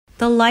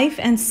The Life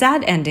and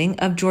Sad Ending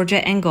of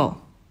Georgia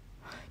Engel.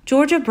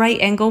 Georgia Bright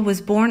Engel was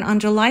born on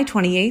July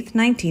 28,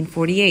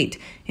 1948,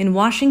 in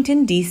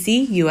Washington,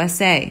 D.C.,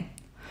 USA.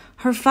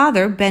 Her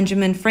father,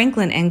 Benjamin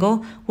Franklin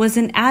Engel, was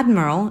an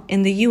admiral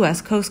in the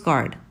U.S. Coast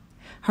Guard.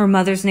 Her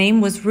mother's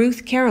name was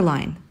Ruth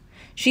Caroline.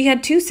 She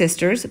had two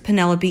sisters,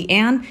 Penelope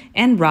Ann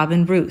and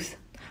Robin Ruth.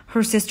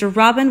 Her sister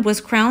Robin was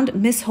crowned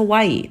Miss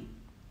Hawaii.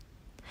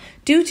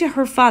 Due to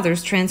her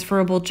father's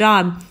transferable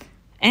job,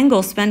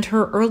 Engel spent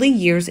her early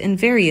years in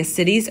various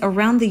cities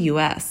around the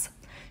U.S.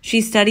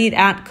 She studied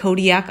at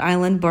Kodiak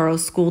Island Borough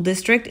School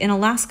District in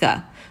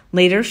Alaska.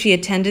 Later, she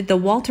attended the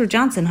Walter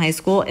Johnson High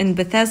School in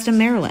Bethesda,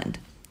 Maryland.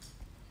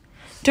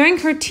 During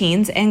her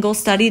teens, Engel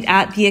studied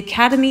at the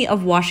Academy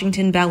of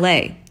Washington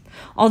Ballet.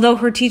 Although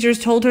her teachers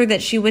told her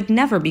that she would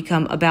never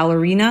become a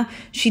ballerina,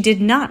 she did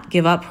not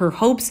give up her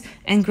hopes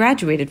and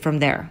graduated from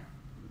there.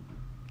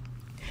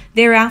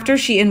 Thereafter,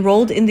 she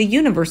enrolled in the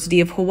University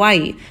of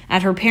Hawaii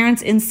at her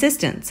parents'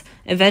 insistence,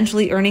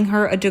 eventually earning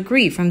her a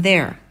degree from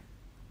there.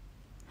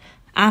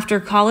 After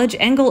college,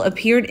 Engel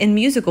appeared in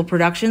musical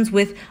productions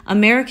with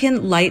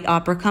American Light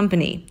Opera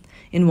Company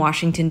in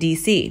Washington,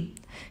 D.C.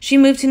 She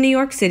moved to New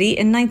York City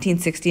in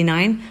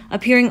 1969,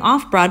 appearing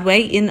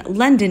off-Broadway in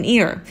Lending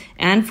Ear,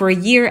 and for a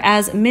year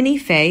as Minnie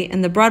Fay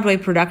in the Broadway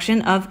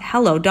production of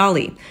Hello,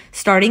 Dolly,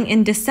 starting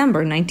in December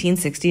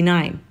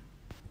 1969.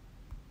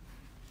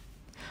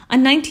 A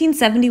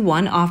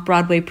 1971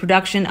 off-Broadway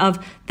production of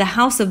The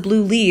House of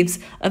Blue Leaves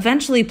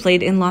eventually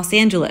played in Los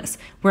Angeles,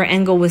 where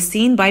Engel was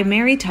seen by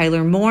Mary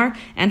Tyler Moore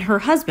and her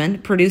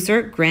husband,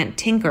 producer Grant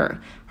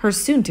Tinker, her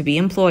soon-to-be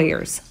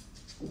employers.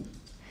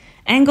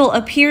 Engel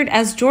appeared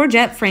as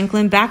Georgette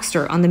Franklin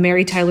Baxter on The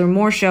Mary Tyler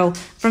Moore Show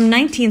from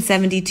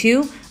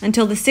 1972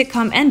 until the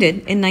sitcom ended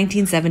in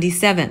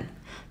 1977.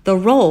 The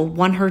role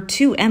won her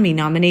 2 Emmy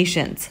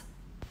nominations.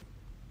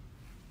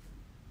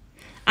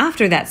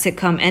 After that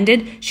sitcom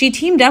ended, she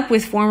teamed up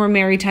with former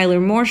Mary Tyler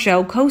Moore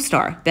Show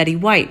co-star Betty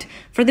White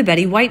for The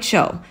Betty White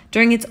Show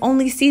during its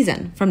only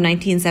season from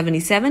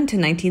 1977 to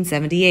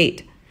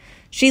 1978.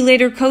 She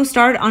later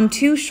co-starred on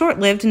 2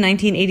 short-lived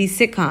 1980s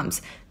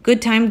sitcoms,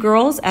 Good Time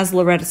Girls as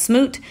Loretta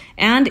Smoot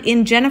and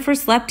in Jennifer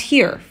Slept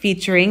Here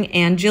featuring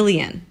Ann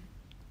Jillian.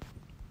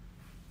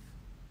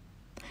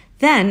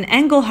 Then,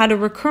 Engel had a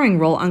recurring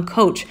role on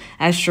Coach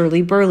as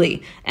Shirley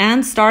Burley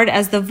and starred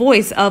as the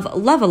voice of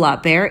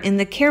Love-A-Lot Bear in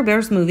the Care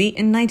Bears movie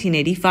in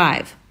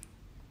 1985.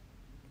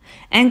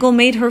 Engel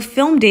made her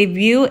film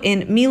debut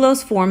in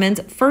Milos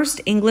Forman's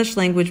first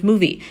English-language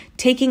movie,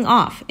 Taking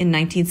Off, in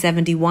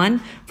 1971,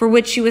 for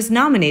which she was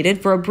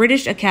nominated for a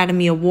British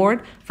Academy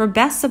Award for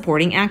Best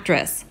Supporting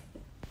Actress.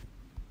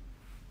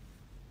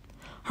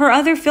 Her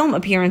other film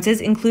appearances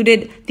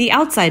included The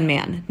Outside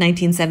Man,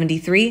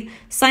 1973,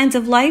 Signs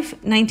of Life,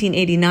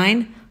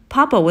 1989,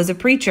 Papa Was a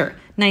Preacher,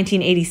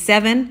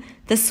 1987,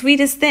 The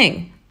Sweetest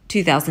Thing,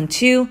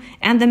 2002,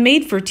 and the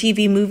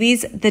made-for-TV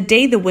movies The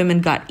Day the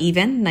Women Got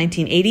Even,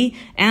 1980,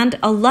 and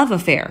A Love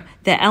Affair,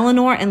 The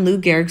Eleanor and Lou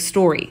Gehrig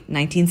Story,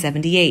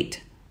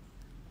 1978.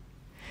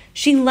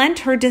 She lent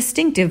her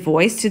distinctive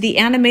voice to the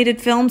animated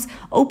films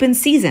Open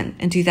Season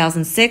in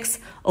 2006,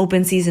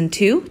 Open Season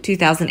 2,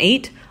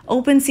 2008,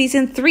 Open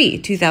Season 3,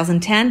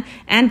 2010,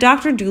 and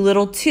Dr.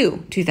 Dolittle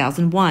 2,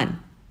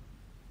 2001.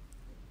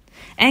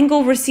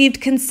 Engel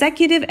received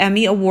consecutive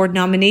Emmy Award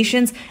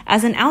nominations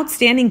as an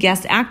Outstanding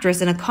Guest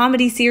Actress in a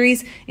Comedy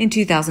Series in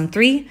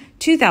 2003,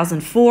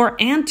 2004,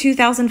 and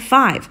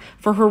 2005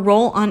 for her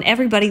role on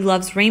Everybody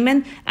Loves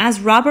Raymond as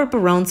Robert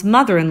Barone's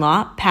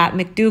mother-in-law, Pat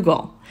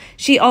MacDougall.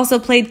 She also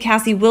played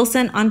Cassie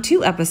Wilson on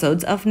 2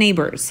 episodes of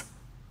Neighbors.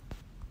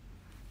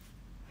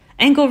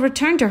 Engel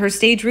returned to her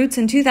stage roots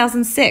in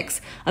 2006,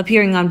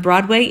 appearing on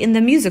Broadway in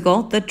the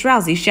musical The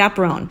Drowsy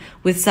Chaperone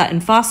with Sutton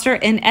Foster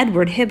and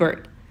Edward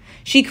Hibbert.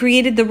 She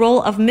created the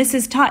role of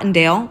Mrs.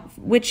 Tottendale,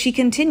 which she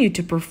continued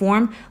to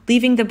perform,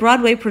 leaving the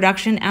Broadway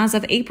production as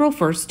of April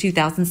 1,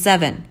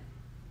 2007.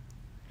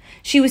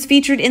 She was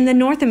featured in the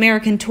North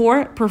American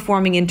tour,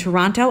 performing in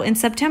Toronto in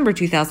September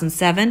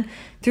 2007,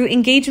 through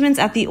engagements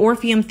at the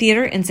Orpheum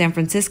Theater in San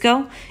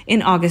Francisco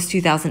in August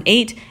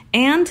 2008,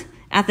 and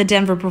at the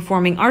Denver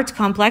Performing Arts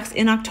Complex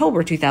in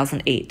October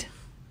 2008.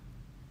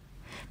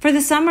 For the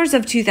summers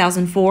of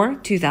 2004,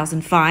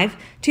 2005,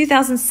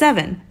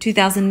 2007,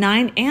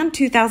 2009, and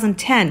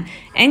 2010,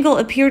 Engel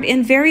appeared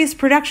in various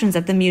productions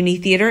at the Muni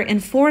Theater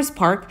in Forest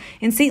Park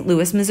in St.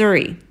 Louis,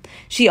 Missouri.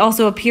 She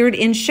also appeared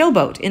in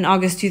Showboat in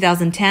August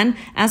 2010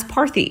 as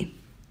Parthy.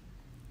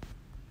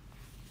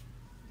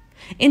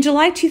 In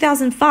July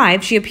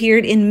 2005, she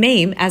appeared in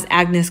Mame as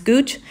Agnes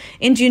Gooch.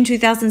 In June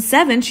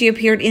 2007, she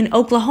appeared in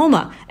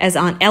Oklahoma as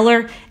Aunt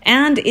Eller.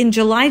 And in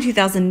July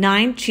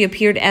 2009, she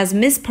appeared as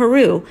Miss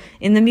Peru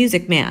in The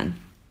Music Man.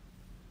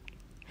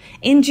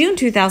 In June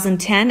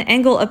 2010,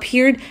 Engel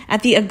appeared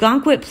at the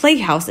Algonquin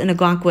Playhouse in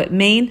Algonquin,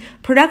 Maine,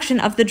 production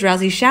of The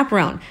Drowsy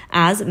Chaperone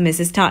as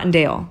Mrs.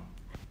 Tottendale.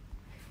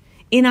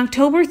 In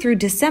October through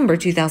December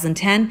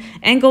 2010,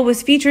 Engel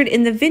was featured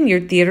in the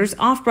Vineyard Theater's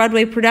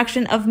off-Broadway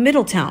production of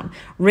Middletown,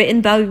 written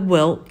by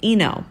Will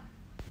Eno.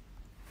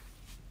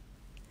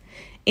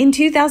 In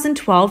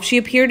 2012, she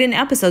appeared in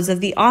episodes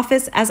of The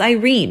Office as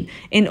Irene,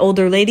 an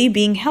older lady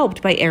being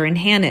helped by Erin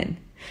Hannon.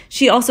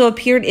 She also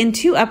appeared in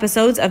 2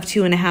 episodes of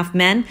 2.5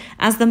 Men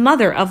as the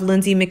mother of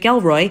Lindsay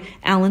McElroy,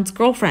 Alan's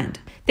girlfriend.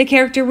 The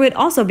character would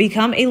also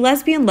become a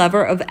lesbian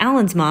lover of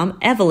Alan's mom,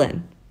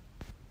 Evelyn.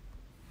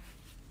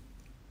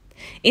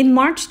 In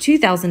March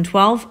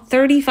 2012,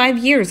 35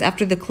 years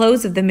after the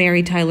close of the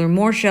Mary Tyler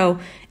Moore Show,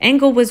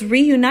 Engel was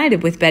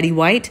reunited with Betty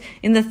White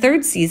in the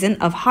 3rd season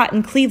of Hot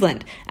in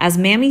Cleveland as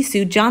Mamie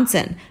Sue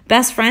Johnson,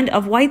 best friend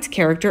of White's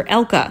character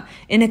Elka,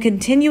 in a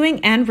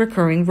continuing and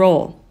recurring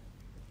role.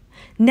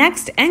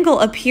 Next, Engel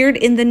appeared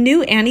in the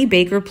new Annie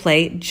Baker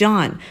play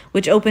John,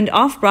 which opened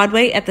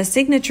off-Broadway at the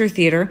Signature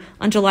Theater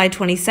on July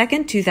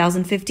 22,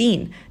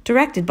 2015,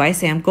 directed by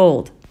Sam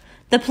Gold.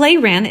 The play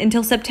ran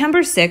until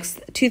September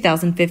 6,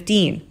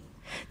 2015.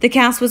 The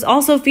cast was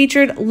also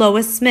featured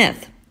Lois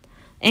Smith.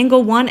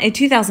 Engel won a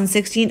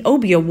 2016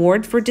 Obie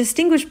Award for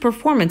Distinguished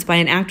Performance by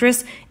an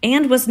Actress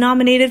and was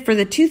nominated for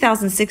the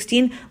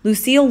 2016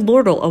 Lucille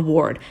Lortel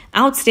Award,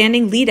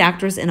 Outstanding Lead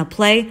Actress in a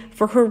Play,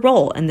 for her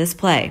role in this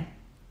play.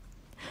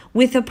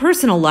 With a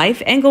personal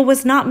life, Engel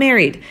was not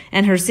married,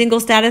 and her single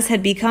status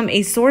had become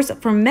a source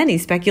for many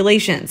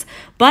speculations,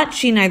 but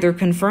she neither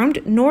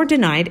confirmed nor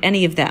denied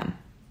any of them.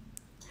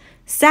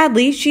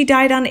 Sadly, she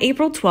died on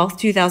April 12,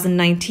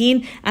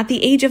 2019, at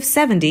the age of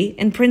 70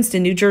 in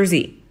Princeton, New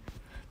Jersey.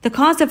 The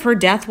cause of her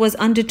death was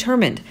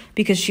undetermined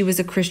because she was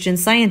a Christian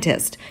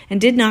Scientist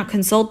and did not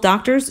consult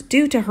doctors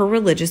due to her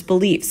religious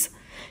beliefs.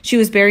 She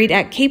was buried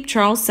at Cape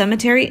Charles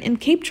Cemetery in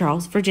Cape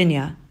Charles,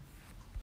 Virginia.